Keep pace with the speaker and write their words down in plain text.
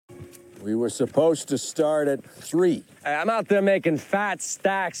We were supposed to start at 3. Hey, I'm out there making fat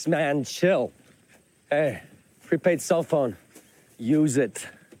stacks, man. Chill. Hey, prepaid cell phone. Use it.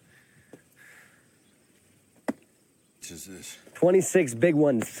 What is this? 26 big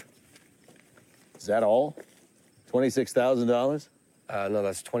ones. Is that all? $26,000? No,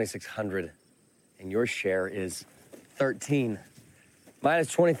 that's 2,600. And your share is 13.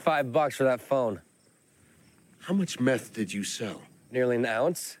 Minus 25 bucks for that phone. How much meth did you sell? Nearly an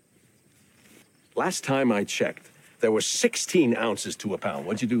ounce. Last time I checked, there was 16 ounces to a pound.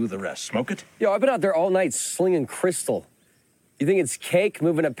 What'd you do with the rest? Smoke it? Yo, I've been out there all night slinging crystal. You think it's cake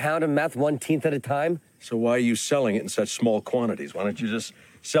moving a pound of meth 1/10 at a time? So why are you selling it in such small quantities? Why don't you just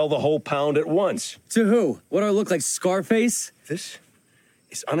sell the whole pound at once? To who? What do I look like, Scarface? This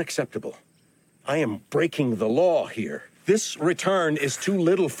is unacceptable. I am breaking the law here. This return is too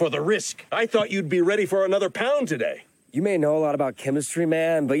little for the risk. I thought you'd be ready for another pound today. You may know a lot about chemistry,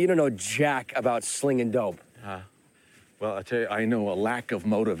 man, but you don't know jack about slinging dope. Well, I tell you, I know a lack of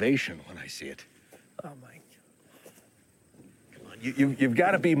motivation when I see it. Oh, my God. You've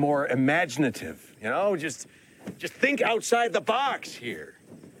got to be more imaginative, you know? Just think outside the box here.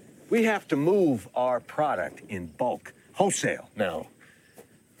 We have to move our product in bulk, wholesale. Now,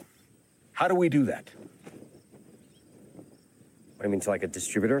 how do we do that? What do you mean, to like a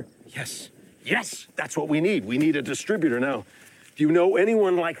distributor? Yes, that's what we need. We need a distributor. Now, do you know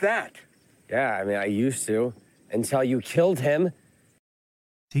anyone like that? Yeah, I mean, I used to, until you killed him.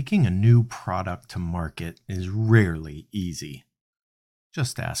 Taking a new product to market is rarely easy.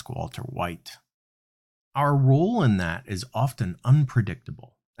 Just ask Walter White. Our role in that is often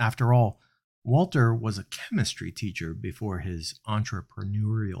unpredictable. After all, Walter was a chemistry teacher before his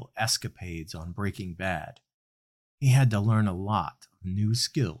entrepreneurial escapades on Breaking Bad. He had to learn a lot of new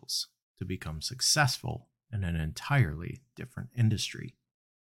skills to become successful in an entirely different industry.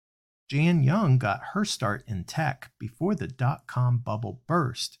 Jan Young got her start in tech before the dot-com bubble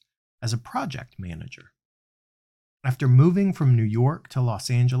burst as a project manager. After moving from New York to Los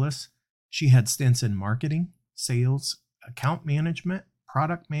Angeles, she had stints in marketing, sales, account management,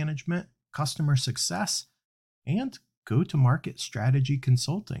 product management, customer success, and go-to-market strategy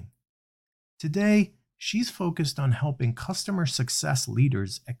consulting. Today, she's focused on helping customer success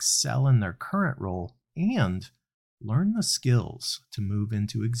leaders excel in their current role and learn the skills to move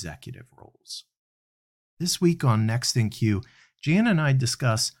into executive roles. This week on Next in Queue, Jan and I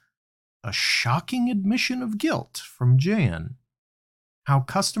discuss a shocking admission of guilt from Jan, how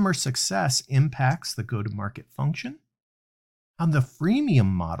customer success impacts the go-to-market function, how the freemium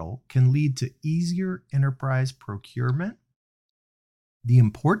model can lead to easier enterprise procurement, the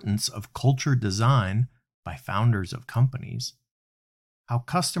importance of culture design by founders of companies, how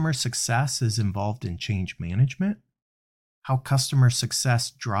customer success is involved in change management, how customer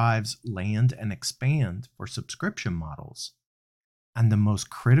success drives land and expand for subscription models, and the most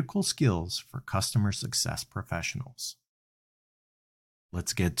critical skills for customer success professionals.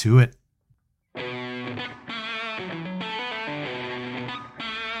 Let's get to it.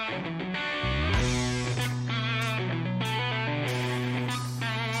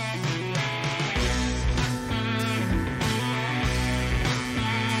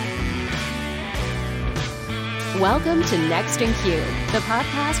 Welcome to Next in Queue, the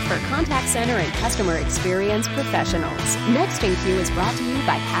podcast for contact center and customer experience professionals. Next in Queue is brought to you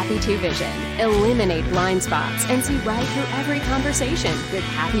by Happy 2 Vision. Eliminate blind spots and see right through every conversation with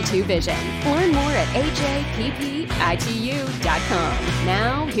Happy 2 Vision. Learn more at happitu.com.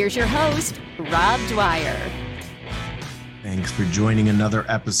 Now, here's your host, Rob Dwyer. Thanks for joining another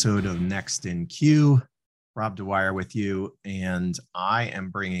episode of Next in Queue. Rob Dwyer with you, and I am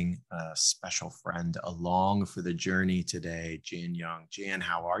bringing a special friend along for the journey today, Jan Young. Jan,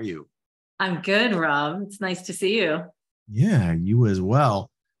 how are you? I'm good, Rob. It's nice to see you. Yeah, you as well.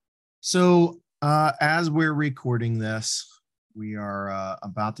 So as we're recording this, we are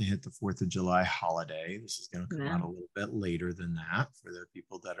about to hit the 4th of July holiday. This is going to come out a little bit later than that for the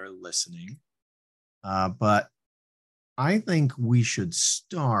people that are listening. But I think we should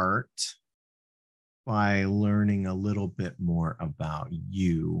start by learning a little bit more about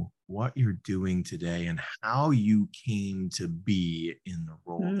you, what you're doing today, and how you came to be in the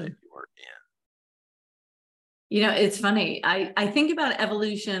role that you're in. You know, it's funny. I think about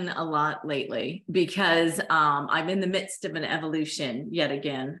evolution a lot lately because I'm in the midst of an evolution yet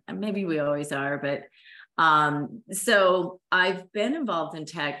again. And maybe we always are, but so I've been involved in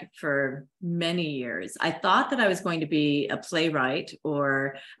tech for many years. I thought that I was going to be a playwright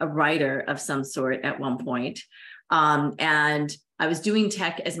or a writer of some sort at one point. And I was doing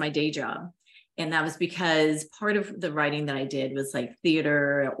tech as my day job. And that was because part of the writing that I did was like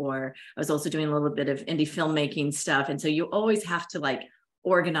theater, or I was also doing a little bit of indie filmmaking stuff. And so you always have to like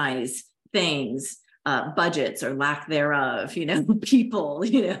organize things, budgets or lack thereof, people,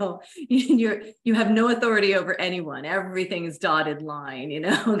 you have no authority over anyone. Everything is dotted line,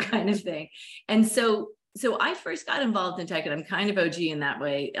 kind of thing. And so I first got involved in tech, and I'm kind of OG in that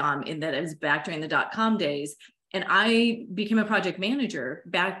way, in that it was back during the .com days. And I became a project manager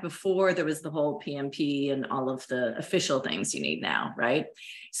back before there was the whole PMP and all of the official things you need now, right?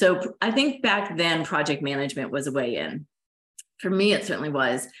 So I think back then project management was a way in. For me, it certainly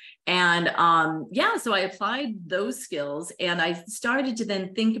was. And so I applied those skills, and I started to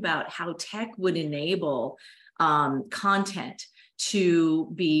then think about how tech would enable content to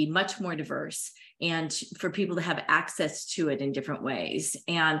be much more diverse and for people to have access to it in different ways.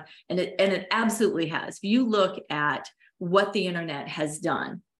 And it absolutely has. If you look at what the internet has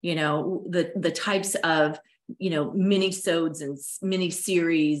done, the types of mini-sodes and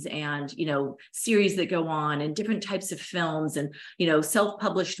mini-series and, series that go on, and different types of films, and,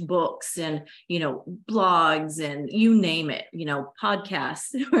 self-published books, and, blogs, and you name it,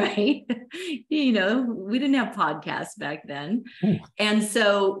 podcasts, right? We didn't have podcasts back then. Ooh. And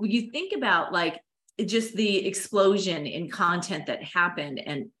so when you think about like just the explosion in content that happened,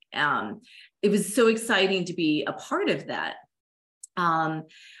 and it was so exciting to be a part of that.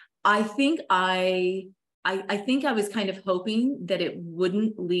 I think I was kind of hoping that it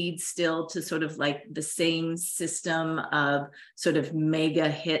wouldn't lead still to sort of like the same system of sort of mega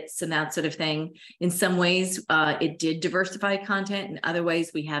hits and that sort of thing. In some ways, it did diversify content. In other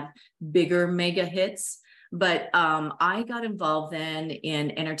ways, we have bigger mega hits. But I got involved then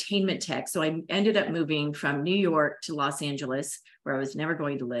in entertainment tech. So I ended up moving from New York to Los Angeles, where I was never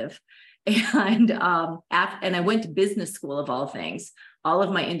going to live. And I went to business school, of all things. All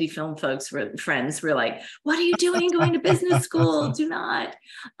of my indie film friends were like, "What are you doing going to business school? Do not."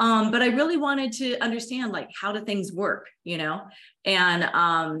 But I really wanted to understand like how do things work, And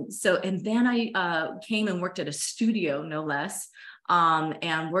then I came and worked at a studio, no less,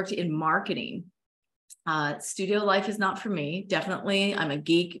 and worked in marketing. Studio life is not for me. Definitely, I'm a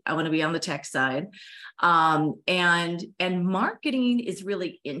geek. I want to be on the tech side. And marketing is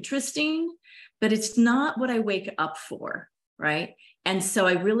really interesting, but it's not what I wake up for, right? And so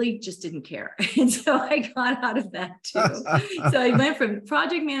I really just didn't care. And so I got out of that too. So I went from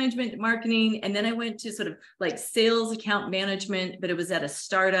project management to marketing, and then I went to sort of like sales account management, but it was at a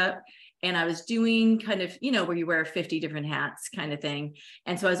startup. And I was doing kind of, where you wear 50 different hats kind of thing.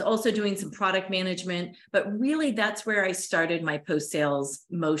 And so I was also doing some product management, but really that's where I started my post-sales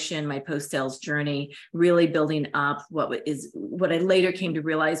motion, my post-sales journey, really building up what I later came to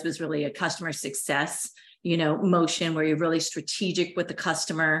realize was really a customer success, motion where you're really strategic with the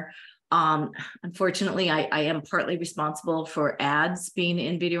customer. Unfortunately, I am partly responsible for ads being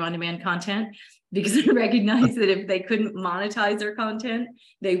in video on demand content, because I recognize that if they couldn't monetize their content,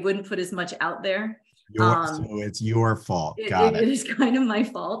 they wouldn't put as much out there. So it's your fault. It is kind of my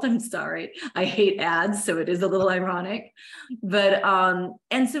fault. I'm sorry. I hate ads, so it is a little ironic. But I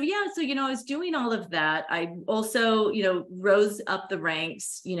was doing all of that. I also, rose up the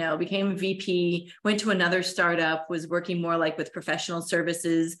ranks, became a VP, went to another startup, was working more like with professional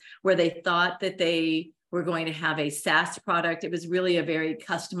services, where they thought that they were going to have a SaaS product. It was really a very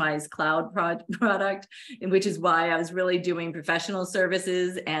customized cloud product, which is why I was really doing professional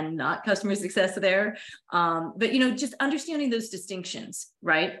services and not customer success there. But, just understanding those distinctions,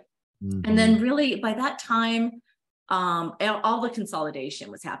 right? Mm-hmm. And then really by that time, all the consolidation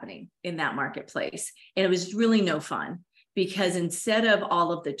was happening in that marketplace. And it was really no fun, because instead of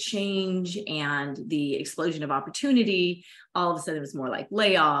all of the change and the explosion of opportunity, all of a sudden it was more like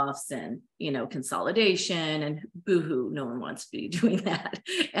layoffs and, consolidation, and boohoo, no one wants to be doing that.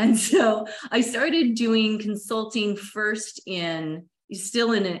 And so I started doing consulting first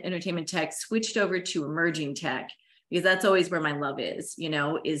still in entertainment tech, switched over to emerging tech, because that's always where my love is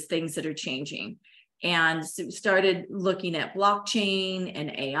things that are changing. And so started looking at blockchain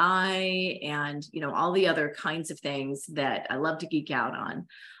and AI and, all the other kinds of things that I love to geek out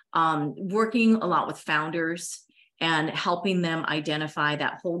on. Working a lot with founders and helping them identify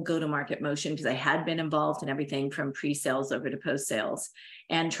that whole go-to-market motion, because I had been involved in everything from pre-sales over to post-sales,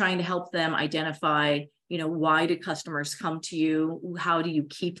 and trying to help them identify, why do customers come to you? How do you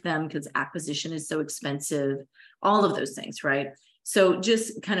keep them? Because acquisition is so expensive, all of those things, right? So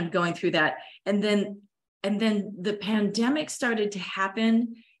just kind of going through that. And then the pandemic started to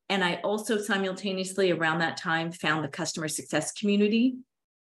happen. And I also simultaneously around that time found the customer success community,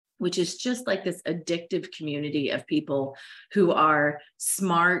 which is just like this addictive community of people who are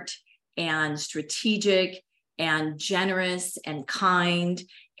smart and strategic and generous and kind.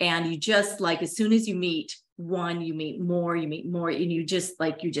 And you just like, as soon as you meet one, you meet more, and you're just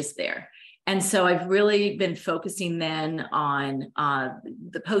there. And so I've really been focusing then on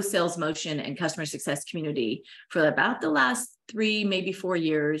the post-sales motion and customer success community for about the last 3, maybe 4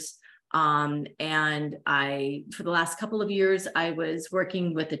 years. And for the last couple of years, I was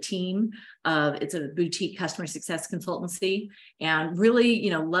working with a team it's a boutique customer success consultancy, and really,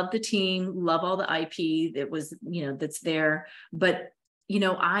 love the team, love all the IP that was, that's there. But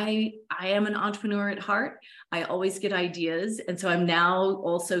I am an entrepreneur at heart. I always get ideas. And so I'm now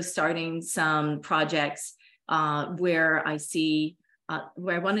also starting some projects where I see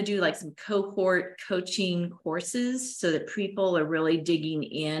where I want to do like some cohort coaching courses so that people are really digging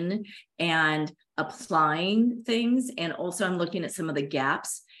in and applying things. And also I'm looking at some of the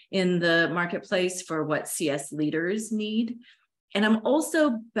gaps in the marketplace for what CS leaders need. And I'm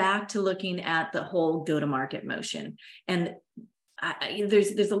also back to looking at the whole go-to-market motion. And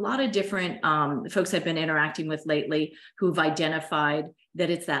there's a lot of different folks I've been interacting with lately who've identified that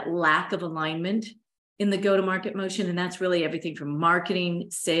it's that lack of alignment in the go-to-market motion. And that's really everything from marketing,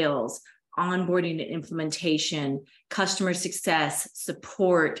 sales, onboarding and implementation, customer success,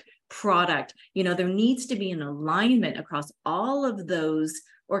 support, product. There needs to be an alignment across all of those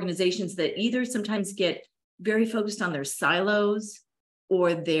organizations that either sometimes get very focused on their silos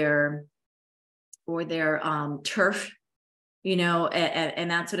or their turf,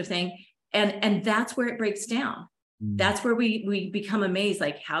 and that sort of thing. And that's where it breaks down. That's where we become amazed.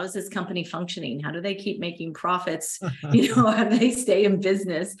 Like, how is this company functioning? How do they keep making profits? How do they stay in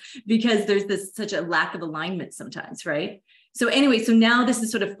business? Because there's such a lack of alignment sometimes, right? So anyway, so now this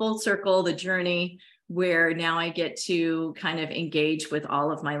is sort of full circle, the journey where now I get to kind of engage with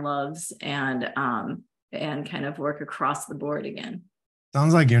all of my loves and kind of work across the board again.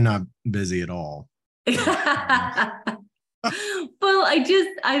 Sounds like you're not busy at all. Well,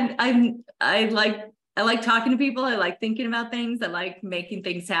 I like talking to people. I like thinking about things. I like making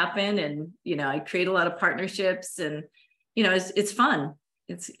things happen. And, I create a lot of partnerships and, it's fun.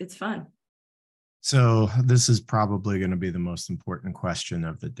 It's fun. So this is probably going to be the most important question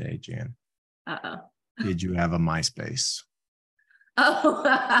of the day, Jan. Uh-oh. Did you have a MySpace? Oh,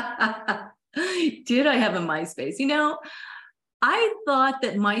 did I have a MySpace? I thought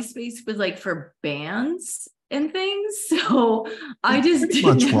that MySpace was like for bands and things. So I just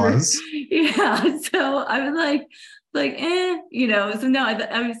was. Yeah. So I was like, so no,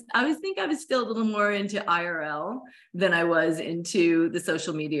 I think I was still a little more into IRL than I was into the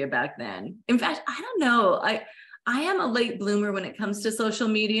social media back then. In fact, I don't know. I am a late bloomer when it comes to social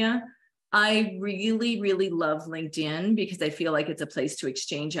media. I really, really love LinkedIn because I feel like it's a place to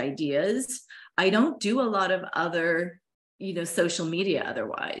exchange ideas. I don't do a lot of other, social media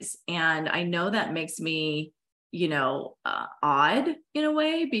otherwise. And I know that makes me, odd in a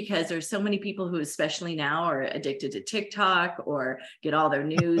way, because there's so many people who, especially now, are addicted to TikTok or get all their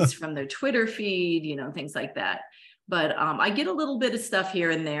news from their Twitter feed, things like that. But I get a little bit of stuff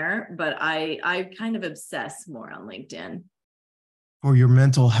here and there, but I kind of obsess more on LinkedIn. For your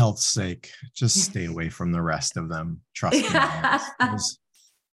mental health's sake, just stay away from the rest of them. Trust me.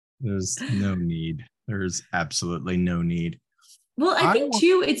 There's no need. There's absolutely no need. Well, I think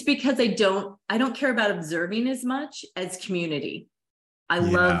too, it's because I don't care about observing as much as community. I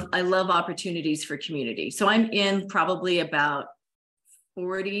love opportunities for community. So I'm in probably about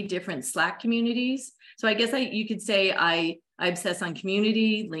 40 different Slack communities. So I guess you could say I obsess on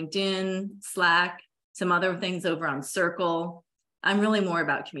community, LinkedIn, Slack, some other things over on Circle. I'm really more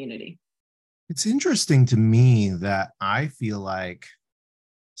about community. It's interesting to me that I feel like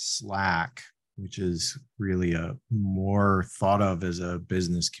Slack, which is really a more thought of as a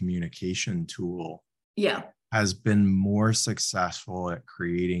business communication tool, has been more successful at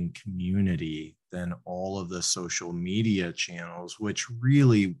creating community than all of the social media channels, which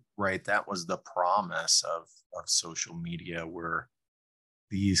really, right, that was the promise of social media, were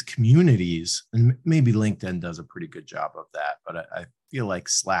these communities, and maybe LinkedIn does a pretty good job of that, but I feel like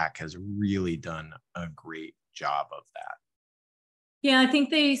Slack has really done a great job of that. Yeah, I think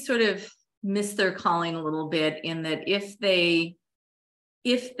they sort of missed their calling a little bit in that if they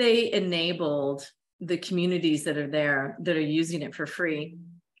enabled the communities that are there, that are using it for free,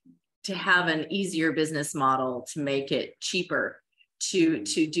 to have an easier business model, to make it cheaper to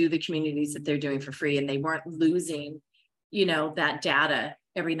do the communities that they're doing for free, and they weren't losing, that data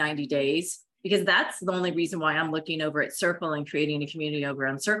every 90 days, because that's the only reason why I'm looking over at Circle and creating a community over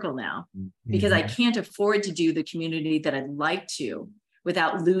on Circle now, because I can't afford to do the community that I'd like to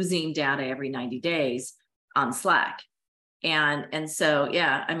without losing data every 90 days on Slack. And so,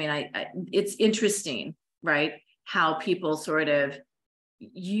 yeah, I mean, it's interesting, right? How people sort of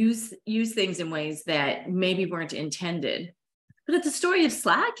use things in ways that maybe weren't intended. But the story of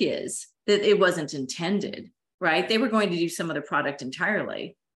Slack is that it wasn't intended, right? They were going to do some other product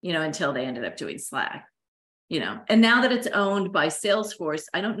entirely, until they ended up doing Slack, and now that it's owned by Salesforce,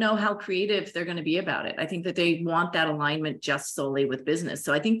 I don't know how creative they're going to be about it. I think that they want that alignment just solely with business.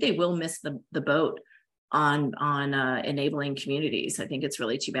 So I think they will miss the boat on enabling communities. I think it's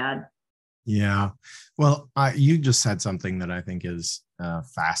really too bad. Yeah. Well, you just said something that I think is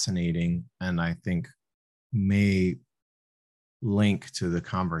fascinating, and I think may link to the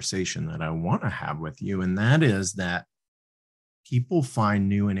conversation that I want to have with you. And that is that people find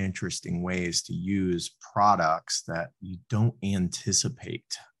new and interesting ways to use products that you don't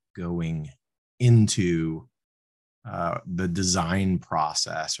anticipate going into the design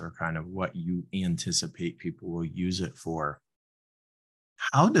process, or kind of what you anticipate people will use it for.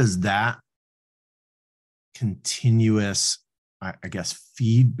 How does that continuous, I guess,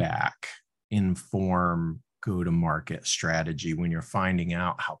 feedback inform go-to-market strategy when you're finding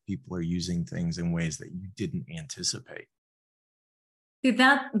out how people are using things in ways that you didn't anticipate?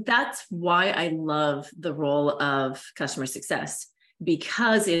 That's why I love the role of customer success,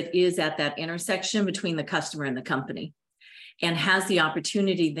 because it is at that intersection between the customer and the company, and has the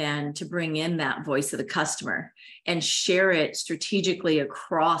opportunity then to bring in that voice of the customer and share it strategically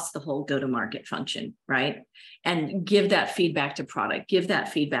across the whole go-to-market function, right? And give that feedback to product, give that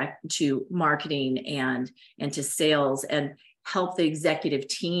feedback to marketing and to sales, and help the executive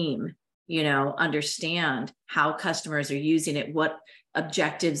team, understand how customers are using it, what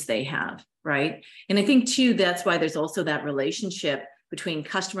objectives they have, right? And I think too, that's why there's also that relationship between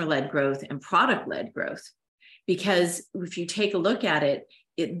customer-led growth and product-led growth. Because if you take a look at it,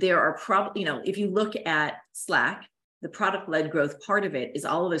 there are probably, if you look at Slack, the product-led growth part of it is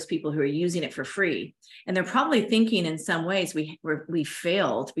all of those people who are using it for free. And they're probably thinking in some ways we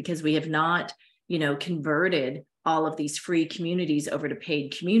failed because we have not, converted all of these free communities over to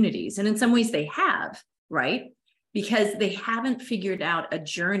paid communities. And in some ways they have, right? Because they haven't figured out a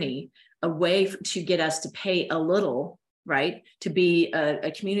journey, a way to get us to pay a little, right? To be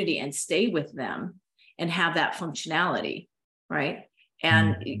a community and stay with them and have that functionality, right?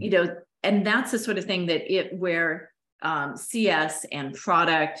 And, and that's the sort of thing that where CS and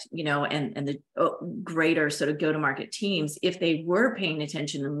product, and the greater sort of go-to-market teams, if they were paying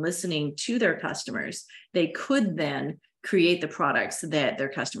attention and listening to their customers, they could then create the products that their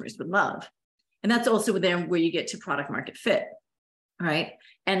customers would love. And that's also then where you get to product market fit, right?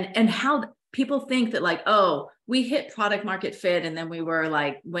 And how people think that like, oh, we hit product market fit and then we were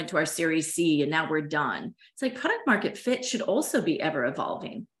like, went to our Series C and now we're done. It's like product market fit should also be ever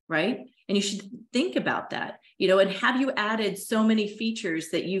evolving, right? And you should think about that, and have you added so many features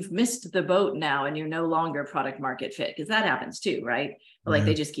that you've missed the boat now and you're no longer product market fit? Because that happens too, right? But like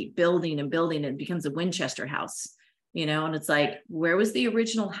they just keep building and building and it becomes a Winchester house, and it's like, where was the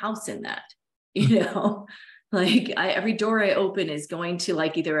original house in that? Like every door I open is going to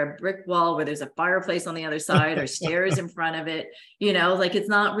like either a brick wall where there's a fireplace on the other side or stairs in front of it, like it's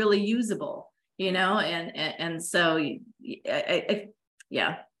not really usable, and so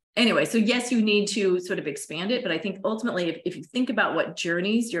yeah. Anyway, so yes, you need to sort of expand it, but I think ultimately, if you think about what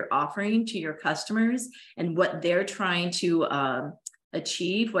journeys you're offering to your customers and what they're trying to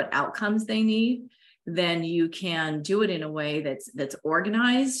achieve, what outcomes they need, then you can do it in a way that's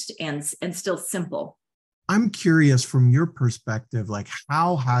organized and still simple. I'm curious from your perspective, like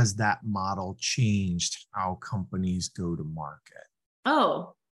how has that model changed how companies go to market?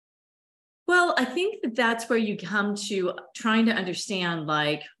 Oh, well, I think that's where you come to trying to understand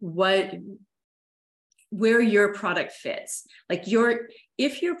like where your product fits. Like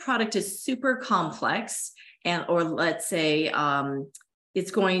if your product is super complex or let's say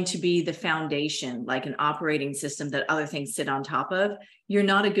it's going to be the foundation, like an operating system that other things sit on top of, you're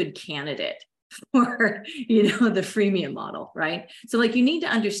not a good candidate for, the freemium model, right? So like you need to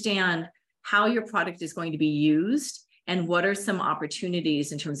understand how your product is going to be used and what are some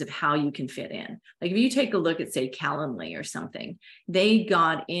opportunities in terms of how you can fit in. Like if you take a look at, say, Calendly or something, they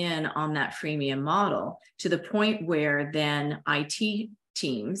got in on that freemium model to the point where then IT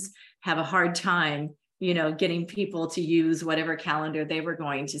teams have a hard time, getting people to use whatever calendar they were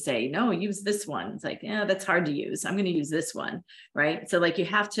going to say, no, use this one. It's like, yeah, that's hard to use. I'm going to use this one, right? So like you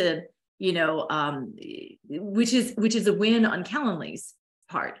have to, which is a win on Calendly's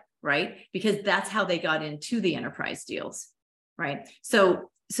part, right? Because that's how they got into the enterprise deals, right?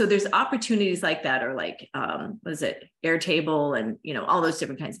 So so there's opportunities like that, or like, what is it, Airtable, and, all those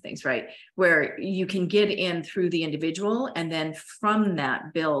different kinds of things, right? Where you can get in through the individual and then from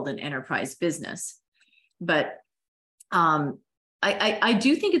that build an enterprise business. But I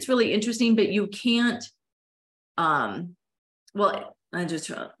do think it's really interesting, but you can't, well, I'm just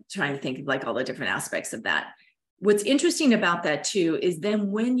trying to think of like all the different aspects of that. What's interesting about that too, is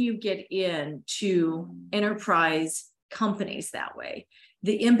then when you get into enterprise companies that way,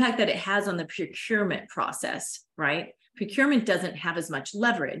 the impact that it has on the procurement process, right? Procurement doesn't have as much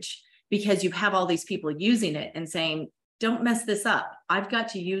leverage because you have all these people using it and saying, don't mess this up. I've got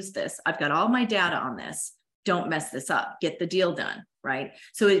to use this. I've got all my data on this. Don't mess this up. Get the deal done, right?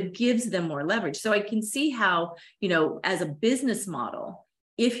 So it gives them more leverage. So I can see how, as a business model,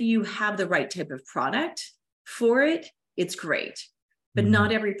 if you have the right type of product for it, it's great. But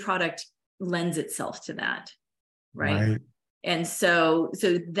not every product lends itself to that, right? And so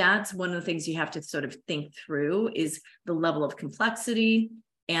that's one of the things you have to sort of think through, is the level of complexity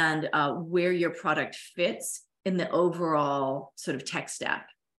and where your product fits in the overall sort of tech stack,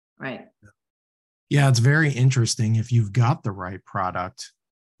 right? Yeah, it's very interesting. If you've got the right product,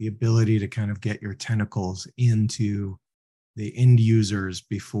 the ability to kind of get your tentacles into the end users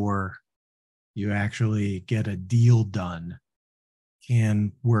before you actually get a deal done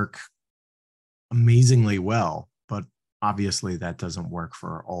can work amazingly well. But obviously that doesn't work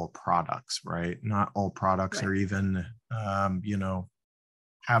for all products, right? Not all products are even,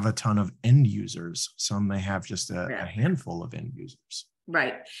 have a ton of end users. Some may have just a handful of end users.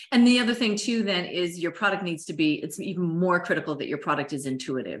 Right. And the other thing too, then, is your product needs to be, it's even more critical that your product is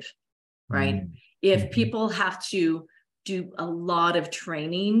intuitive, right? If people have to do a lot of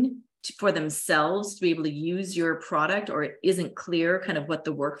training for themselves to be able to use your product, or it isn't clear kind of what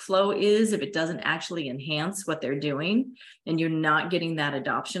the workflow is, if it doesn't actually enhance what they're doing, and you're not getting that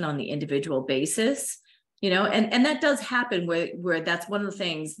adoption on the individual basis, and that does happen where that's one of the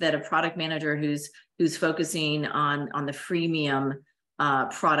things that a product manager who's focusing on the freemium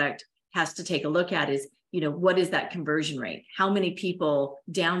product has to take a look at is, what is that conversion rate? How many people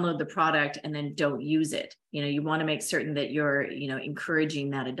download the product and then don't use it? You want to make certain that you're,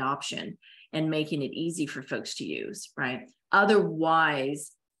 encouraging that adoption and making it easy for folks to use, right?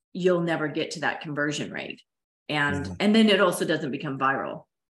 Otherwise, you'll never get to that conversion rate. And then it also doesn't become viral,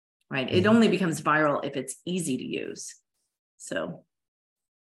 right? It only becomes viral if it's easy to use. So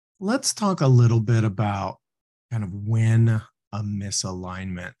let's talk a little bit about kind of when a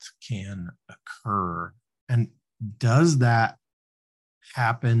misalignment can occur. And does that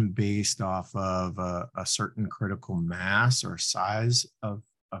happen based off of a certain critical mass or size of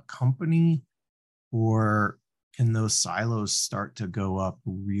a company? Or can those silos start to go up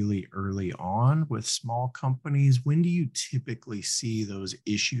really early on with small companies? When do you typically see those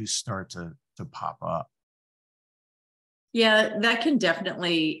issues start to pop up? Yeah, that can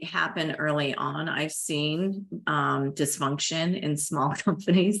definitely happen early on. I've seen dysfunction in small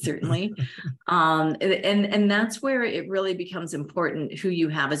companies, certainly. And that's where it really becomes important who you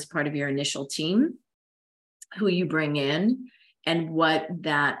have as part of your initial team, who you bring in, and what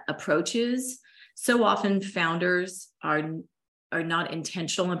that approach is. So often founders are not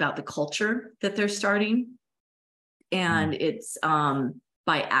intentional about the culture that they're starting. And it's by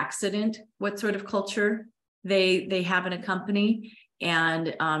accident what sort of culture they have in a company,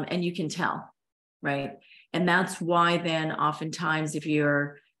 and you can tell, right? And that's why then oftentimes, if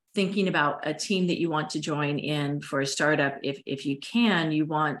you're thinking about a team that you want to join in for a startup, if you can, you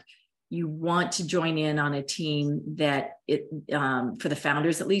want to join in on a team that for the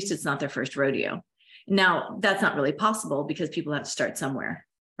founders, at least, it's not their first rodeo. Now, that's not really possible because people have to start somewhere,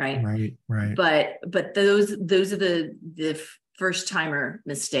 right? Right. But those are the first timer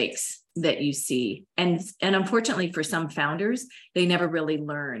mistakes that you see, and unfortunately for some founders, they never really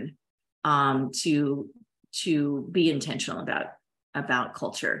learn to be intentional about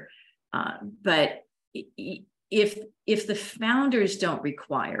culture. But if the founders don't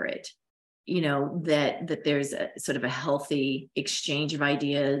require it, that there's a sort of a healthy exchange of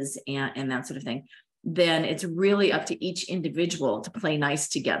ideas and that sort of thing, then it's really up to each individual to play nice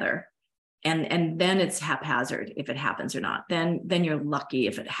together. And then it's haphazard if it happens or not. Then you're lucky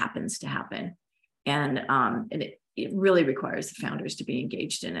if it happens to happen. And it really requires the founders to be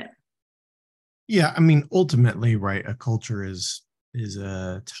engaged in it. Yeah, I mean, ultimately, right, a culture is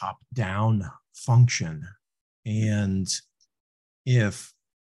a top-down function. And if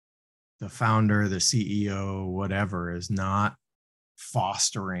the founder, the CEO, whatever, is not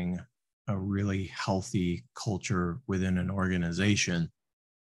fostering a really healthy culture within an organization,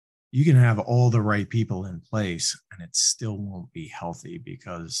 You can have all the right people in place and it still won't be healthy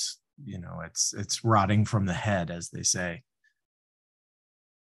because, it's rotting from the head, as they say.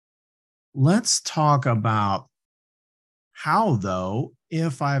 Let's talk about how, though,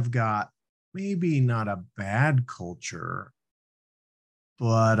 if I've got maybe not a bad culture,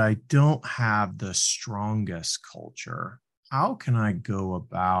 but I don't have the strongest culture, how can I go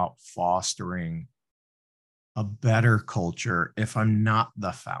about fostering a better culture if I'm not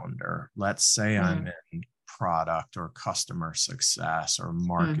the founder? Let's say I'm in product or customer success or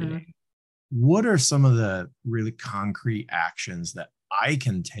marketing. What are some of the really concrete actions that I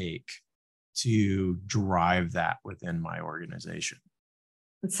can take to drive that within my organization?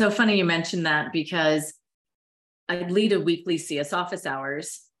 It's so funny you mentioned that, because I lead a weekly CS office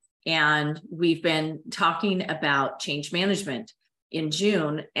hours, and we've been talking about change management in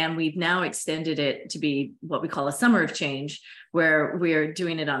June, and we've now extended it to be what we call a summer of change, where we're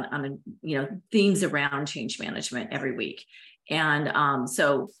doing it on themes around change management every week. And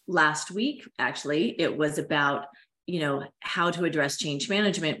so last week, actually, it was about how to address change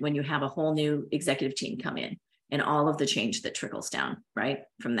management when you have a whole new executive team come in and all of the change that trickles down right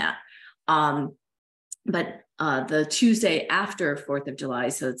from that. But the Tuesday after 4th of July,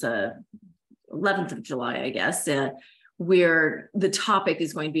 so it's 11th of July, I guess, where the topic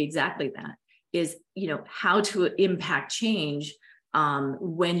is going to be exactly that, is, how to impact change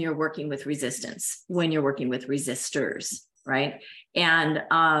when you're working with resistance, when you're working with resistors, right? And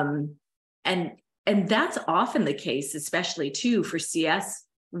that's often the case, especially too for CS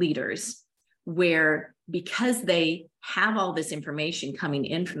leaders, where because they have all this information coming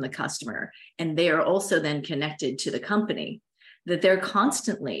in from the customer, and they are also then connected to the company, that they're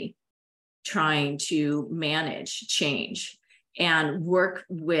constantly trying to manage change and work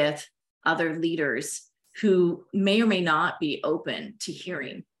with other leaders who may or may not be open to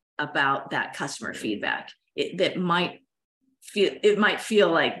hearing about that customer feedback. It might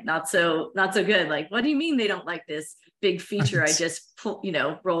feel like not so good. Like, what do you mean they don't like this big feature I just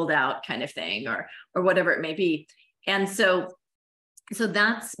rolled out, kind of thing, or whatever it may be. And so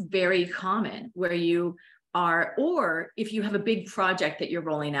that's very common, where you are, or if you have a big project that you're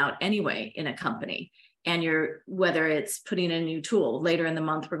rolling out anyway in a company, and whether it's putting in a new tool. Later in the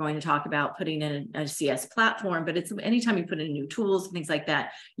month, we're going to talk about putting in a CS platform, but it's anytime you put in new tools and things like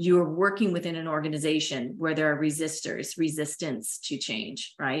that, you're working within an organization where there are resistance to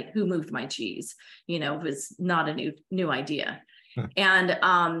change, right? Who moved my cheese? Was not a new idea. And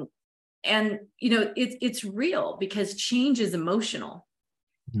it's real, because change is emotional.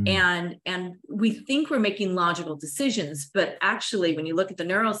 And we think we're making logical decisions, but actually, when you look at the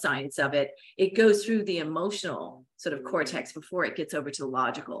neuroscience of it, it goes through the emotional sort of cortex before it gets over to the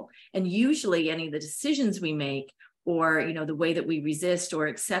logical. And usually any of the decisions we make, or, the way that we resist or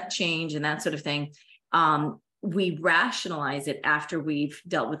accept change and that sort of thing, we rationalize it after we've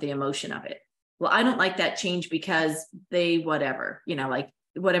dealt with the emotion of it. Well, I don't like that change because they, whatever,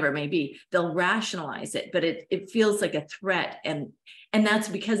 whatever it may be, they'll rationalize it, but it feels like a threat. And that's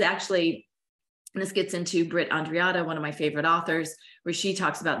because, actually, and this gets into Britt Andreatta, one of my favorite authors, where she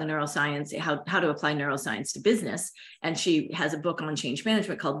talks about the neuroscience, how to apply neuroscience to business. And she has a book on change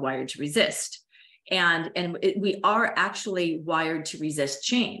management called Wired to Resist. We are actually wired to resist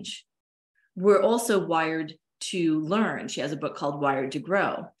change. We're also wired to learn. She has a book called Wired to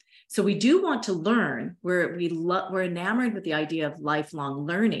Grow. So we do want to learn. We're enamored with the idea of lifelong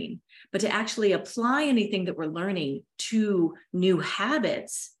learning, but to actually apply anything that we're learning to new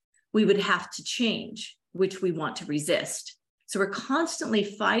habits, we would have to change, which we want to resist. So we're constantly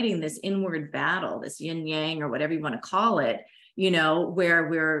fighting this inward battle, this yin yang, or whatever you want to call it, where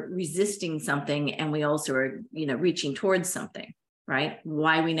we're resisting something, and we also are, reaching towards something. Right?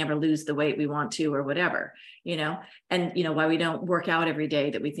 Why we never lose the weight we want to, or whatever, and, why we don't work out every day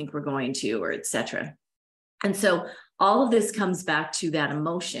that we think we're going to, or et cetera. And so all of this comes back to that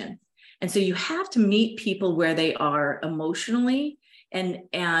emotion. And so you have to meet people where they are emotionally, and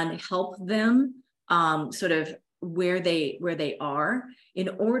help them sort of where they are, in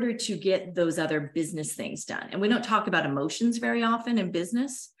order to get those other business things done. And we don't talk about emotions very often in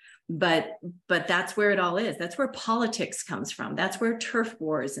business, but that's where it all is. That's where politics comes from. That's where turf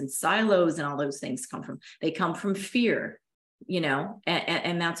wars and silos and all those things come from. They come from fear,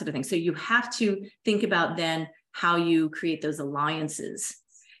 and that sort of thing. So you have to think about then how you create those alliances,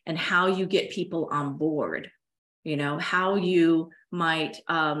 and how you get people on board, how you might,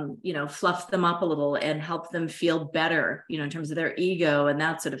 fluff them up a little and help them feel better, in terms of their ego and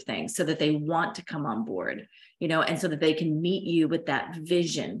that sort of thing, so that they want to come on board, and so that they can meet you with that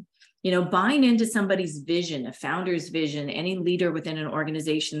vision. Buying into somebody's vision, a founder's vision, any leader within an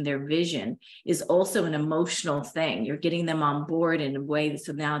organization, their vision is also an emotional thing. You're getting them on board in a way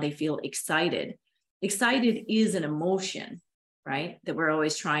so now they feel excited. Excited is an emotion, right? That we're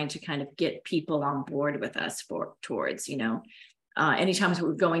always trying to kind of get people on board with us towards, anytime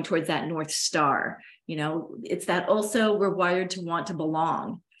we're going towards that North Star, it's that also we're wired to want to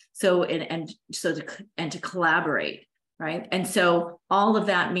belong. So, to collaborate. Right. And so all of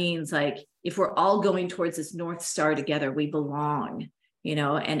that means like, if we're all going towards this North Star together, we belong,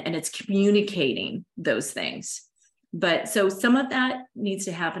 and it's communicating those things. But so some of that needs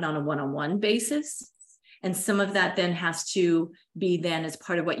to happen on a one-on-one basis. And some of that then has to be then as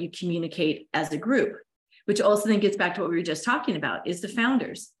part of what you communicate as a group, which also then gets back to what we were just talking about is the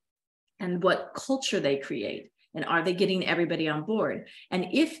founders and what culture they create. And are they getting everybody on board? And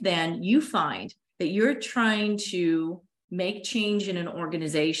if then you find that you're trying to make change in an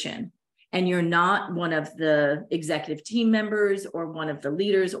organization and you're not one of the executive team members or one of the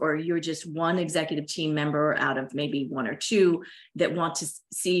leaders, or you're just one executive team member out of maybe one or two that want to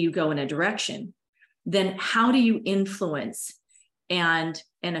see you go in a direction, then how do you influence and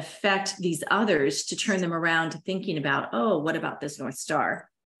affect these others to turn them around to thinking about, oh, what about this North Star?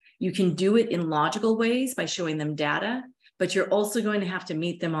 You can do it in logical ways by showing them data, but you're also going to have to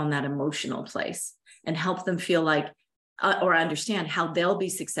meet them on that emotional place and help them feel like, or understand how they'll be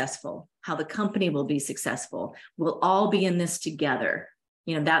successful, how the company will be successful. We'll all be in this together,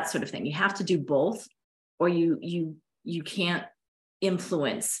 that sort of thing. You have to do both, or you can't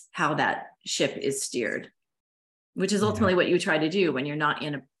influence how that ship is steered, which is ultimately what you try to do when you're not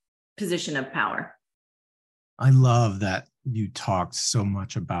in a position of power. I love that you talked so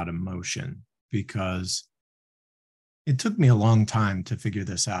much about emotion, because it took me a long time to figure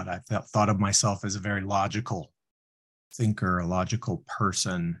this out. I thought of myself as a very logical thinker, a logical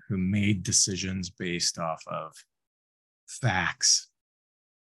person who made decisions based off of facts.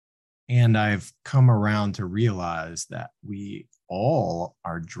 And I've come around to realize that we all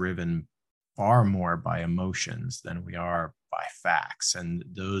are driven far more by emotions than we are by facts. And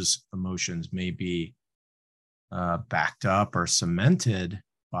those emotions may be backed up or cemented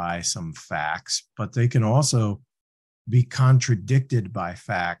by some facts, but they can also be contradicted by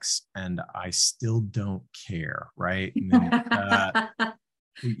facts, and I still don't care, right? I mean,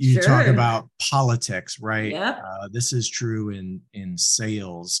 you Sure. talk about politics, right? Yep. This is true in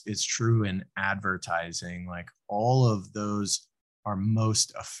sales. It's true in advertising. Like, all of those are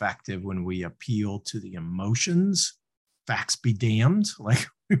most effective when we appeal to the emotions. Facts be damned. Like,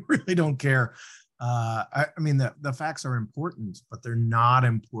 we really don't care. I mean, the facts are important, but they're not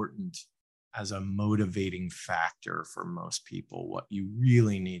important as a motivating factor for most people. What you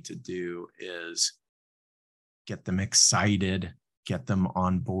really need to do is get them excited, get them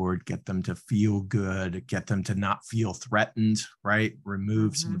on board, get them to feel good, get them to not feel threatened, right?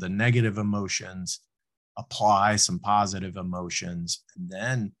 Remove some of the negative emotions, apply some positive emotions, and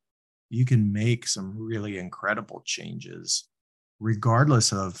then you can make some really incredible changes,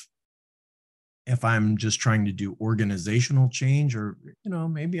 regardless of if I'm just trying to do organizational change, or,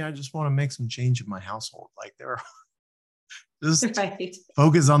 maybe I just want to make some change in my household. Like, just Right.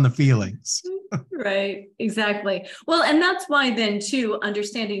 focus on the feelings. Right. Exactly. Well, and that's why then too,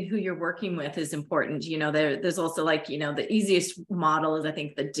 understanding who you're working with is important. There's also like, the easiest model is, I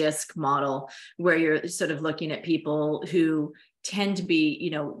think, the DISC model, where you're sort of looking at people who tend to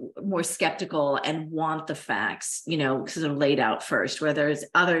be, more skeptical and want the facts, sort of laid out first, where there's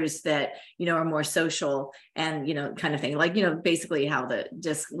others that, are more social and, kind of thing, like, basically how the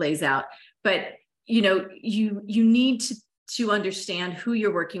DISC lays out. But, you need to understand who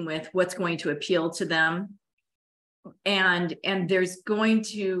you're working with, what's going to appeal to them. And there's going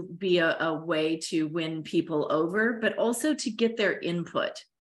to be a way to win people over, but also to get their input,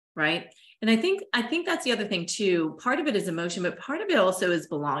 right? And I think that's the other thing too. Part of it is emotion, but part of it also is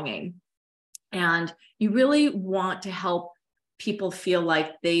belonging. And you really want to help people feel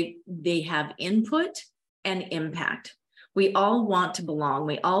like they have input and impact. We all want to belong.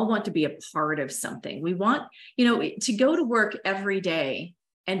 We all want to be a part of something. We want, to go to work every day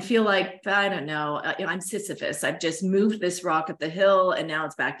and feel like, I don't know, I'm Sisyphus. I've just moved this rock up the hill and now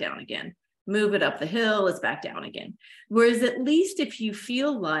it's back down again. Move it up the hill, it's back down again. Whereas at least if you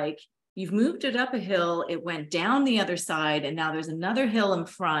feel like you've moved it up a hill, it went down the other side, and now there's another hill in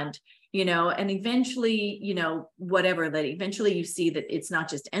front, and eventually, whatever, that eventually you see that it's not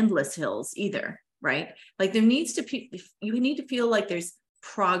just endless hills either, right? Like, you need to feel like there's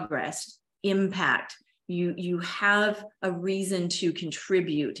progress, impact. You have a reason to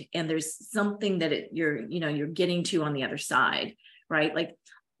contribute, and there's something that you're getting to on the other side, right? Like,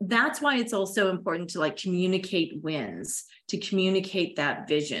 that's why it's also important to like communicate wins, to communicate that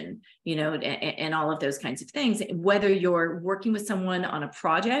vision, and all of those kinds of things, whether you're working with someone on a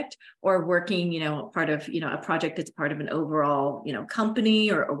project or working, part of, a project that's part of an overall,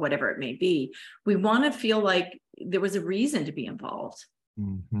 company or whatever it may be. We want to feel like there was a reason to be involved.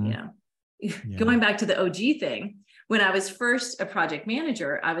 Yeah. Going back to the OG thing, when I was first a project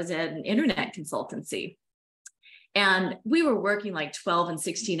manager, I was at an internet consultancy. And we were working like 12 and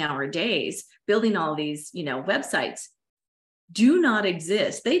 16-hour days, building all these, websites. Do not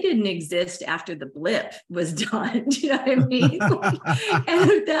exist. They didn't exist after the blip was done. Do you know what I mean?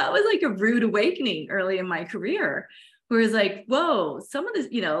 And that was like a rude awakening early in my career, where it's like, whoa, some of this,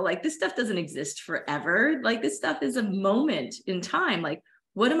 like this stuff doesn't exist forever. Like this stuff is a moment in time. Like,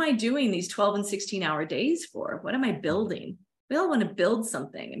 what am I doing these 12 and 16-hour days for? What am I building? We all want to build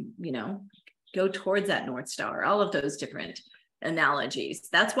something and, go towards that North Star, all of those different analogies.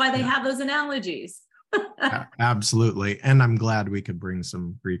 That's why they have those analogies. Absolutely. And I'm glad we could bring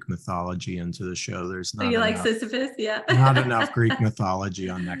some Greek mythology into the show. There's not like Sisyphus? Yeah. Not enough Greek mythology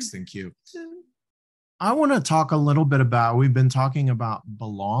on Next in Queue. I want to talk a little bit about, we've been talking about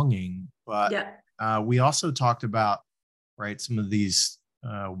belonging, but we also talked about, right, some of these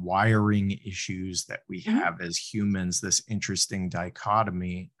wiring issues that we have as humans, this interesting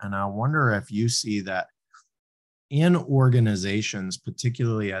dichotomy. And I wonder if you see that in organizations,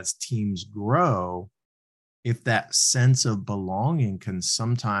 particularly as teams grow, if that sense of belonging can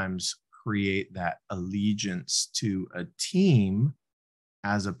sometimes create that allegiance to a team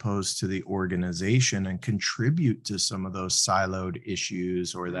as opposed to the organization and contribute to some of those siloed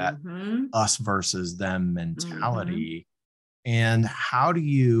issues or that us versus them mentality. And how do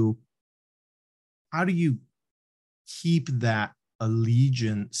you keep that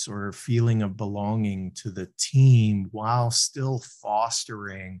allegiance or feeling of belonging to the team while still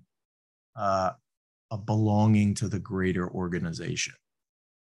fostering a belonging to the greater organization?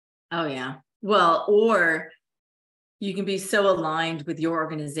 Oh, yeah. Well, or you can be so aligned with your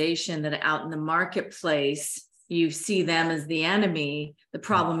organization that out in the marketplace, you see them as the enemy. The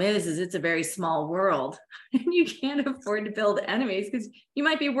problem is it's a very small world and you can't afford to build enemies because you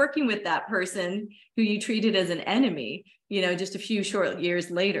might be working with that person who you treated as an enemy, just a few short years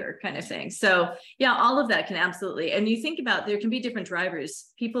later kind of thing. So yeah, all of that can absolutely. And you think about, there can be different drivers.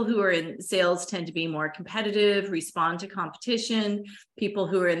 People who are in sales tend to be more competitive, respond to competition. People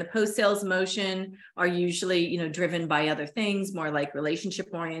who are in the post-sales motion are usually, driven by other things, more like relationship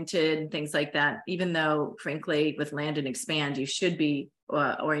oriented and things like that. Even though frankly, with land and expand, you should be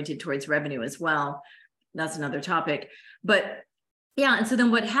oriented towards revenue as well. That's another topic. But yeah. And so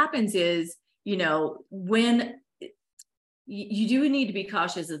then what happens is, when you do need to be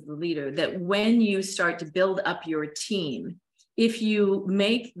cautious as the leader that when you start to build up your team, if you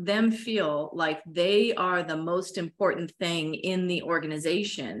make them feel like they are the most important thing in the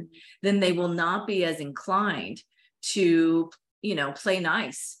organization, then they will not be as inclined to, play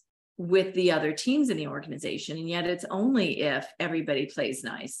nice with the other teams in the organization. And yet it's only if everybody plays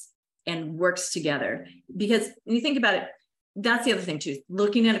nice and works together. Because when you think about it, that's the other thing too,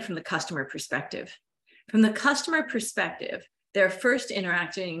 looking at it from the customer perspective. From the customer perspective, they're first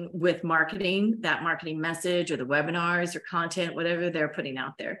interacting with marketing, that marketing message or the webinars or content, whatever they're putting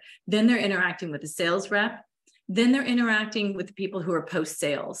out there. Then they're interacting with the sales rep. Then they're interacting with the people who are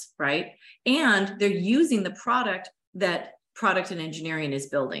post-sales, right? And they're using the product that product and engineering is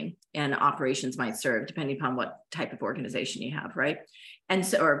building and operations might serve, depending upon what type of organization you have, right? And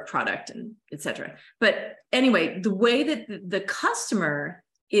so, or product and et cetera. But anyway, the way that the customer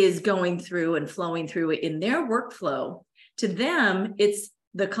is going through and flowing through it in their workflow, to them, it's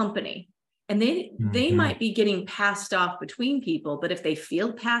the company. And they might be getting passed off between people, but if they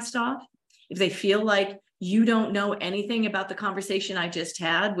feel passed off, if they feel like you don't know anything about the conversation I just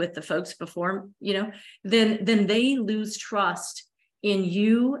had with the folks before, then they lose trust in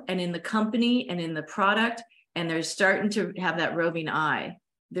you and in the company and in the product. And they're starting to have that roving eye.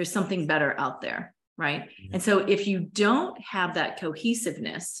 There's something better out there. Right. And so if you don't have that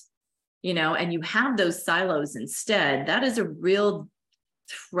cohesiveness, and you have those silos instead, that is a real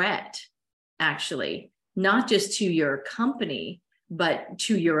threat, actually, not just to your company, but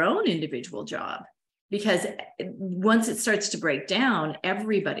to your own individual job. Because once it starts to break down,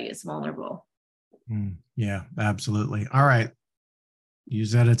 everybody is vulnerable. Yeah, absolutely. All right. You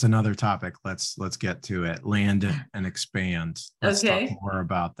said it's another topic. Let's get to it. Land and expand. Let's talk more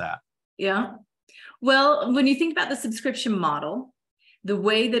about that. Yeah. Well, when you think about the subscription model, the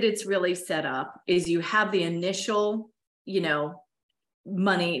way that it's really set up is you have the initial,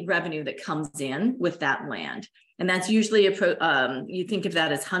 revenue that comes in with that land. And that's usually you think of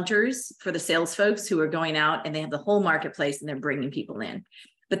that as hunters for the sales folks who are going out and they have the whole marketplace and they're bringing people in.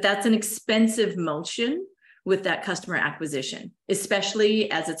 But that's an expensive motion with that customer acquisition, especially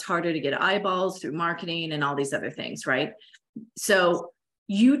as it's harder to get eyeballs through marketing and all these other things, right? So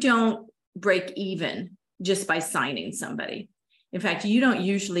you don't break even just by signing somebody. In fact, you don't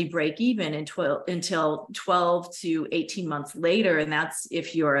usually break even until 12 to 18 months later. And that's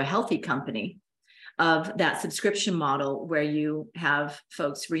if you're a healthy company of that subscription model where you have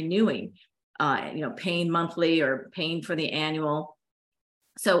folks renewing, paying monthly or paying for the annual.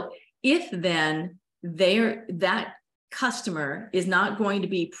 So if then that customer is not going to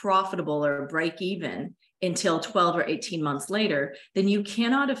be profitable or break even until 12 or 18 months later, then you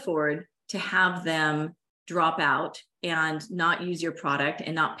cannot afford to have them drop out and not use your product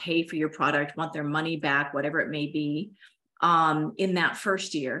and not pay for your product, want their money back, whatever it may be, in that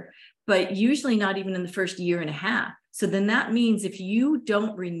first year, but usually not even in the first year and a half. So then that means if you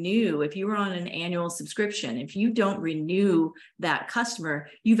don't renew, if you were on an annual subscription, if you don't renew that customer,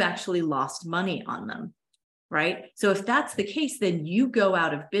 you've actually lost money on them, right? So if that's the case, then you go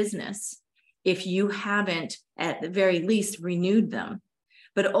out of business if you haven't at the very least renewed them.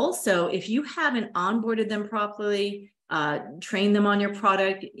 But also, if you haven't onboarded them properly, trained them on your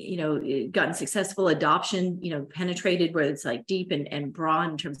product, gotten successful adoption, penetrated where it's like deep and broad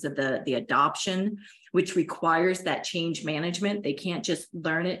in terms of the adoption, which requires that change management. They can't just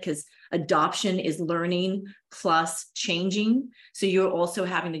learn it because adoption is learning plus changing. So you're also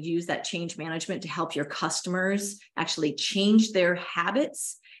having to use that change management to help your customers actually change their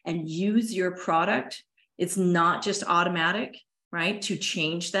habits and use your product. It's not just automatic, right? To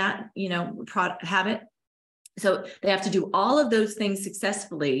change that, product habit. So they have to do all of those things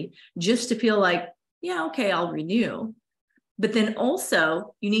successfully just to feel like, yeah, okay, I'll renew. But then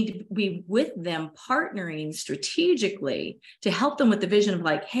also you need to be with them partnering strategically to help them with the vision of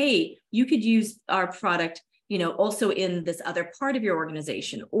like, hey, you could use our product, also in this other part of your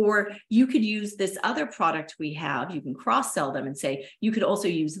organization, or you could use this other product we have. You can cross-sell them and say, you could also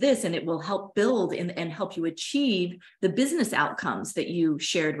use this and it will help build and help you achieve the business outcomes that you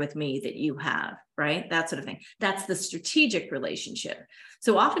shared with me that you have, right? That sort of thing. That's the strategic relationship.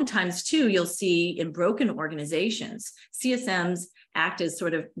 So oftentimes too, you'll see in broken organizations, CSMs act as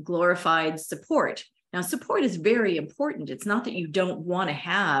sort of glorified support. Now, support is very important. It's not that you don't want to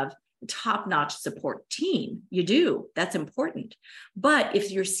have top-notch support team. You do. That's important. But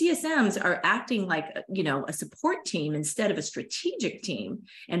if your CSMs are acting like, a support team instead of a strategic team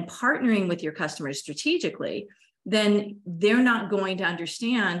and partnering with your customers strategically, then they're not going to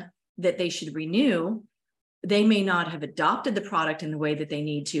understand that they should renew. They may not have adopted the product in the way that they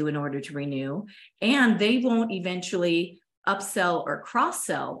need to in order to renew, and they won't eventually upsell or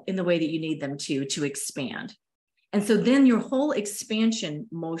cross-sell in the way that you need them to expand. And so then your whole expansion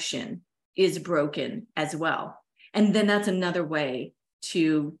motion is broken as well. And then that's another way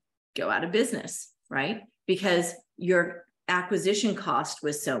to go out of business, right? Because your acquisition cost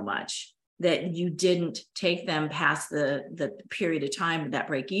was so much that you didn't take them past the period of time of that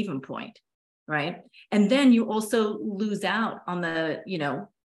break-even point, right? And then you also lose out on the,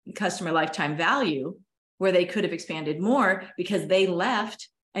 customer lifetime value where they could have expanded more because they left.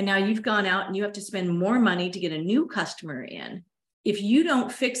 And now you've gone out and you have to spend more money to get a new customer in. If you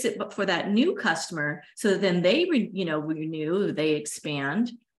don't fix it but for that new customer, so then they renew, they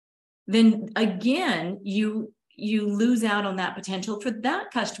expand, then again, you lose out on that potential for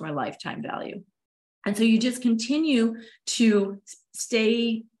that customer lifetime value. And so you just continue to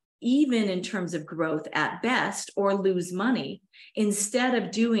stay even in terms of growth at best or lose money instead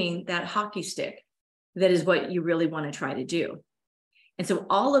of doing that hockey stick. That is what you really want to try to do. And so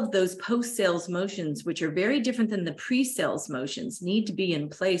all of those post-sales motions, which are very different than the pre-sales motions, need to be in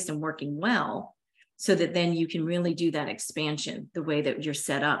place and working well so that then you can really do that expansion the way that you're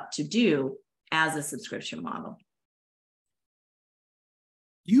set up to do as a subscription model.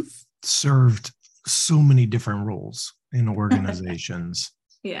 You've served so many different roles in organizations.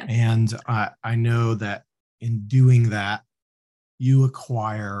 Yeah. And I know that in doing that, you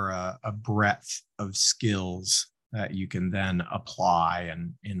acquire a breadth of skills that you can then apply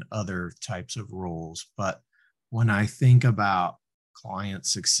in other types of roles. But when I think about client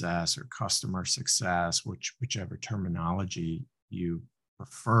success or customer success, whichever terminology you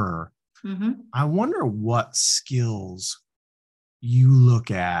prefer, I wonder what skills you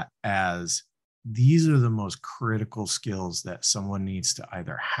look at as these are the most critical skills that someone needs to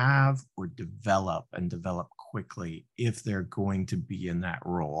either have or develop quickly if they're going to be in that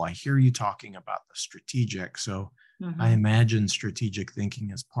role. I hear you talking about the strategic. So I imagine strategic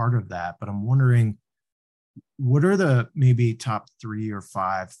thinking as part of that, but I'm wondering, what are the maybe top 3 or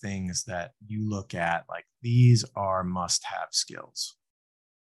 5 things that you look at like these are must-have skills?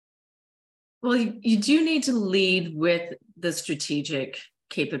 Well, you do need to lead with the strategic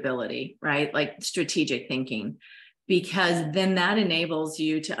capability, right? Like strategic thinking, because then that enables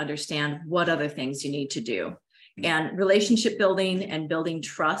you to understand what other things you need to do. And relationship building and building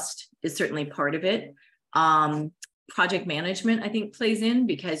trust is certainly part of it. Project management, I think, plays in,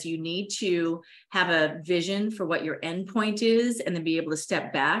 because you need to have a vision for what your endpoint is and then be able to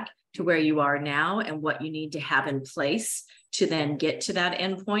step back to where you are now and what you need to have in place to then get to that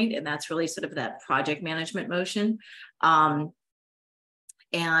endpoint. And that's really sort of that project management motion. And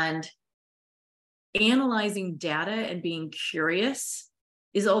analyzing data and being curious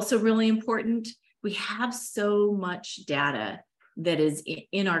is also really important. We have so much data that is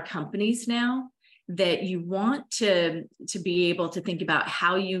in our companies now that you want to be able to think about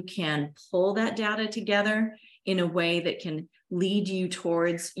how you can pull that data together in a way that can lead you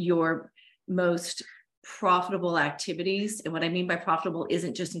towards your most profitable activities. And what I mean by profitable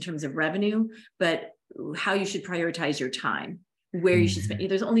isn't just in terms of revenue, but how you should prioritize your time, where you should spend.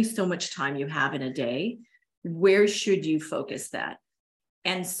 There's only so much time you have in a day. Where should you focus that?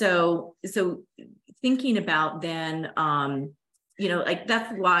 And so thinking about then, like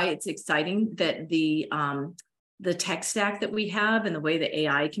that's why it's exciting that the tech stack that we have and the way that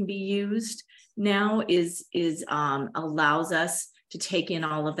AI can be used now is allows us to take in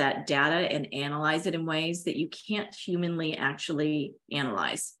all of that data and analyze it in ways that you can't humanly actually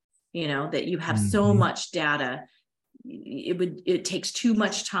analyze. That you have so much data, it takes too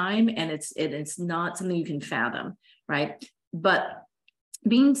much time, and it's not something you can fathom, right? But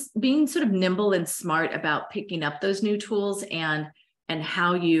being sort of nimble and smart about picking up those new tools and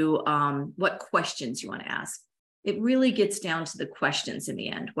how you what questions you want to ask. It really gets down to the questions in the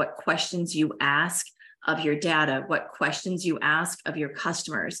end. What questions you ask of your data, what questions you ask of your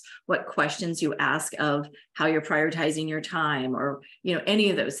customers, what questions you ask of how you're prioritizing your time, or any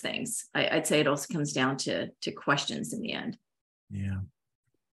of those things. I'd say it also comes down to questions in the end. Yeah.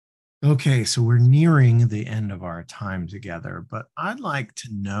 Okay, so we're nearing the end of our time together, but I'd like to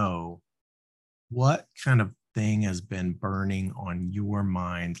know what kind of thing has been burning on your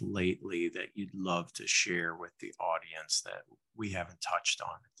mind lately that you'd love to share with the audience that we haven't touched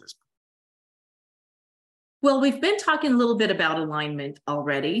on at this point. Well, we've been talking a little bit about alignment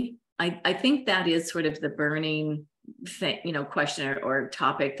already. I think that is sort of the burning thing, question or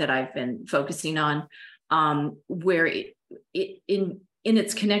topic that I've been focusing on, where in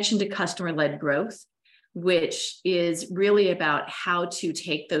its connection to customer-led growth, which is really about how to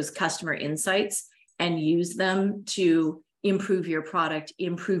take those customer insights and use them to improve your product,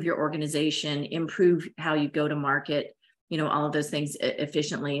 improve your organization, improve how you go to market, all of those things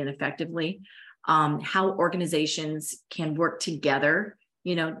efficiently and effectively. How organizations can work together,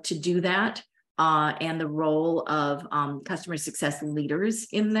 to do that, and the role of customer success leaders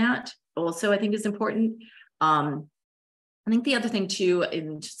in that also, I think, is important. I think the other thing too,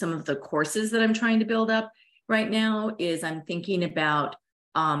 in some of the courses that I'm trying to build up right now, is I'm thinking about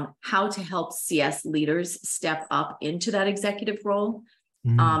how to help CS leaders step up into that executive role.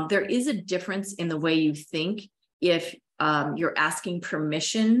 There is a difference in the way you think if you're asking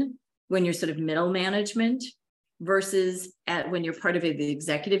permission when you're sort of middle management versus when you're part of the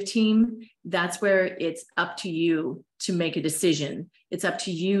executive team. That's where it's up to you to make a decision. It's up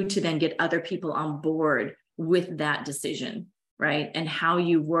to you to then get other people on board with that decision, right? And how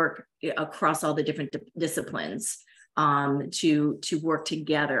you work across all the different disciplines to work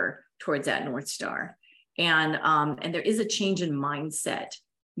together towards that North Star. And there is a change in mindset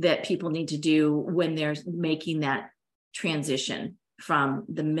that people need to do when they're making that transition from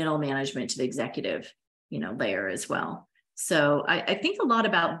the middle management to the executive, layer as well. So I think a lot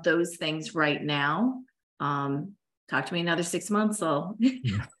about those things right now. Talk to me another 6 months. I'll be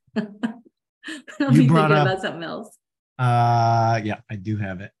thinking about something else. Yeah, I do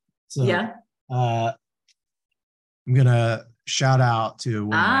have it. So yeah. I'm gonna shout out to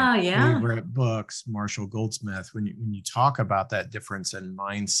one of my favorite books, Marshall Goldsmith. When you talk about that difference in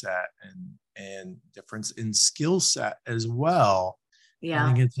mindset and difference in skill set as well, I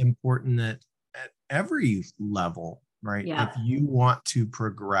think it's important that at every level, right? If you want to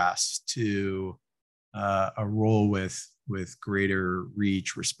progress to a role with greater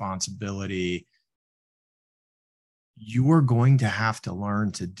reach, responsibility, you are going to have to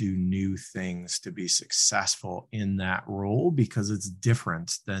learn to do new things to be successful in that role, because it's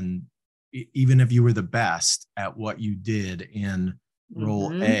different than even if you were the best at what you did in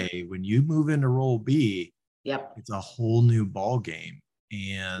role A. When you move into role B, Yep. It's a whole new ball game.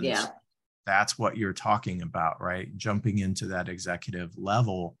 And Yeah. that's what you're talking about, right? Jumping into that executive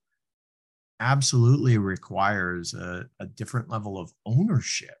level absolutely requires a different level of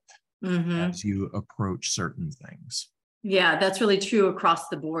ownership Mm-hmm. as you approach certain things. Yeah, that's really true across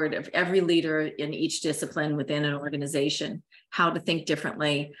the board of every leader in each discipline within an organization, how to think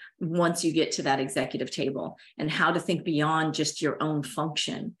differently once you get to that executive table and how to think beyond just your own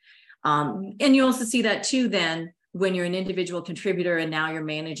function. And you also see that too, then when you're an individual contributor and now you're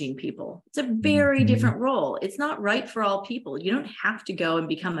managing people, it's a very different role. It's not right for all people. You don't have to go and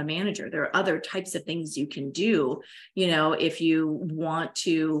become a manager. There are other types of things you can do, if you want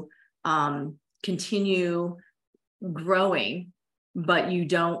to continue growing, but you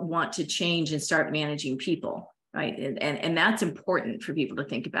don't want to change and start managing people, right? And that's important for people to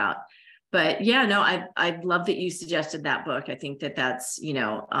think about. But yeah, no, I love that you suggested that book. I think that's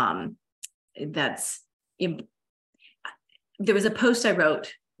there was a post I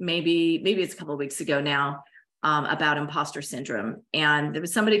wrote maybe it's a couple of weeks ago now about imposter syndrome, and there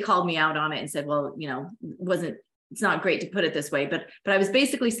was somebody called me out on it and said, well, it's not great to put it this way, but I was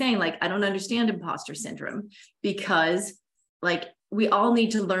basically saying, like, I don't understand imposter syndrome because, like, we all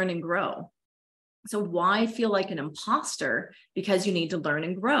need to learn and grow. So why feel like an imposter? Because you need to learn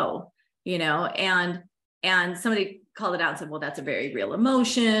and grow, and somebody called it out and said, well, that's a very real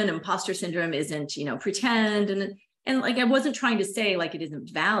emotion. Imposter syndrome isn't, pretend. And like, I wasn't trying to say like it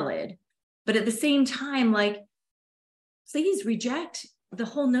isn't valid, but at the same time, like, please reject the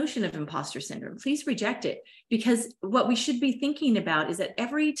whole notion of imposter syndrome. Please reject it, because what we should be thinking about is that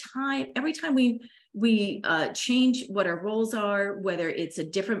every time we change what our roles are, whether it's a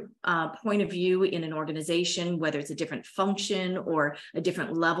different point of view in an organization, whether it's a different function or a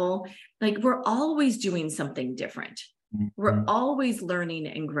different level, like, we're always doing something different. We're always learning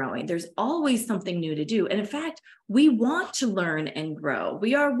and growing. There's always something new to do. And in fact, we want to learn and grow.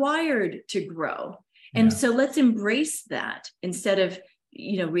 We are wired to grow. And so let's embrace that instead of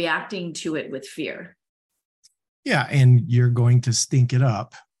reacting to it with fear. Yeah, and you're going to stink it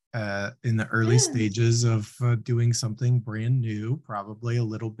up in the early stages of doing something brand new, probably a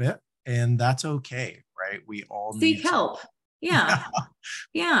little bit, and that's okay, right? We all seek help. Yeah.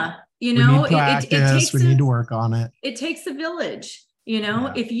 We need practice. We need to work on it. It takes a village.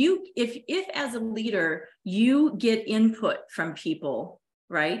 If as a leader you get input from people,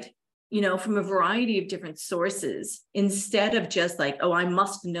 right? From a variety of different sources, instead of just like, oh, I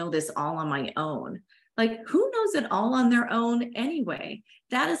must know this all on my own. Like, who knows it all on their own anyway?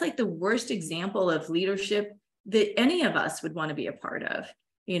 That is like the worst example of leadership that any of us would want to be a part of,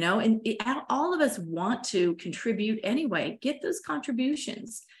 and all of us want to contribute anyway. Get those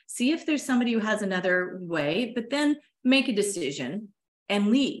contributions. See if there's somebody who has another way, but then make a decision and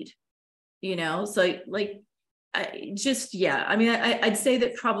lead, so like, I'd say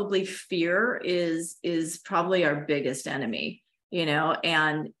that probably fear is probably our biggest enemy,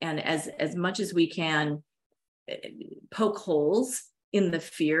 and as much as we can poke holes in the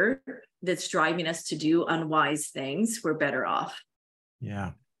fear that's driving us to do unwise things, we're better off.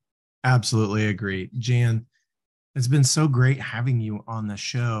 Yeah, absolutely agree. Jan, it's been so great having you on the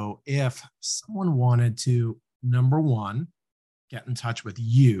show. If someone wanted to, number one, get in touch with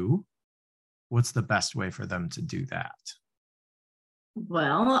you, what's the best way for them to do that?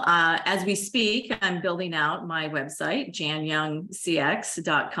 Well, as we speak, I'm building out my website,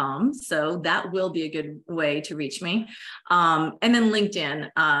 janyoungcx.com. So that will be a good way to reach me. And then LinkedIn,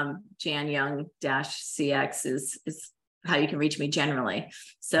 Jan Young-CX is how you can reach me generally.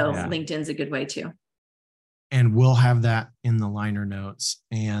 So LinkedIn's a good way too. And we'll have that in the liner notes.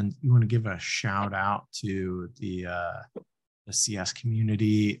 And you want to give a shout out to the CS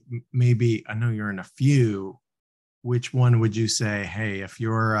community? Maybe, I know you're in a few. Which one would you say, hey, if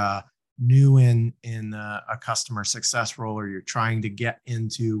you're new in a customer success role, or you're trying to get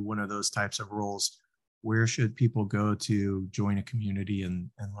into one of those types of roles, where should people go to join a community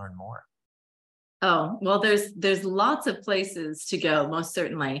and learn more? Oh, well, there's lots of places to go, most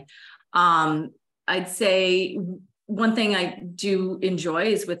certainly. I'd say one thing I do enjoy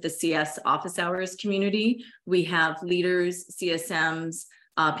is with the CS office hours community. We have leaders, CSMs,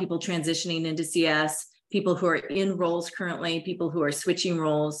 people transitioning into CS, people who are in roles currently, people who are switching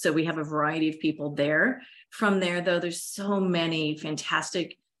roles. So we have a variety of people there. From there, though, there's so many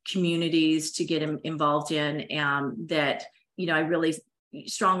fantastic communities to get involved in that, I really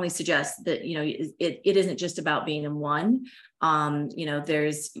strongly suggest that, it isn't just about being in one.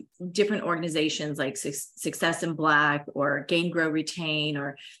 There's different organizations like Success in Black or Gain, Grow, Retain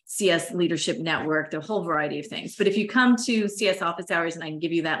or CS Leadership Network, the whole variety of things. But if you come to CS Office Hours, and I can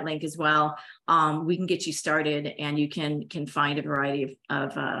give you that link as well, we can get you started and you can find a variety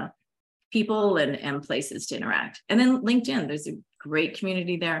of people and places to interact. And then LinkedIn, there's a great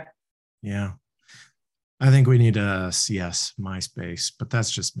community there. Yeah. I think we need a CS MySpace, but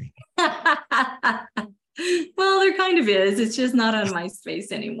that's just me. Well, there kind of is. It's just not on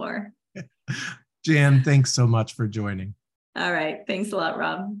MySpace anymore. Jan, thanks so much for joining. All right. Thanks a lot,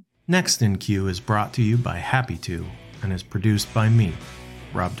 Rob. Next in Queue is brought to you by Happy To and is produced by me,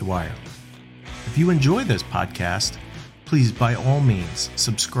 Rob Dwyer. If you enjoy this podcast, please by all means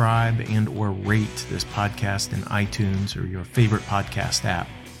subscribe and or rate this podcast in iTunes or your favorite podcast app.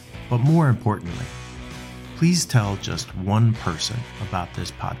 But more importantly, please tell just one person about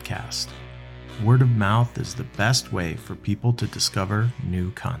this podcast. Word of mouth is the best way for people to discover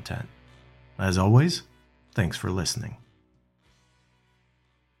new content. As always, thanks for listening.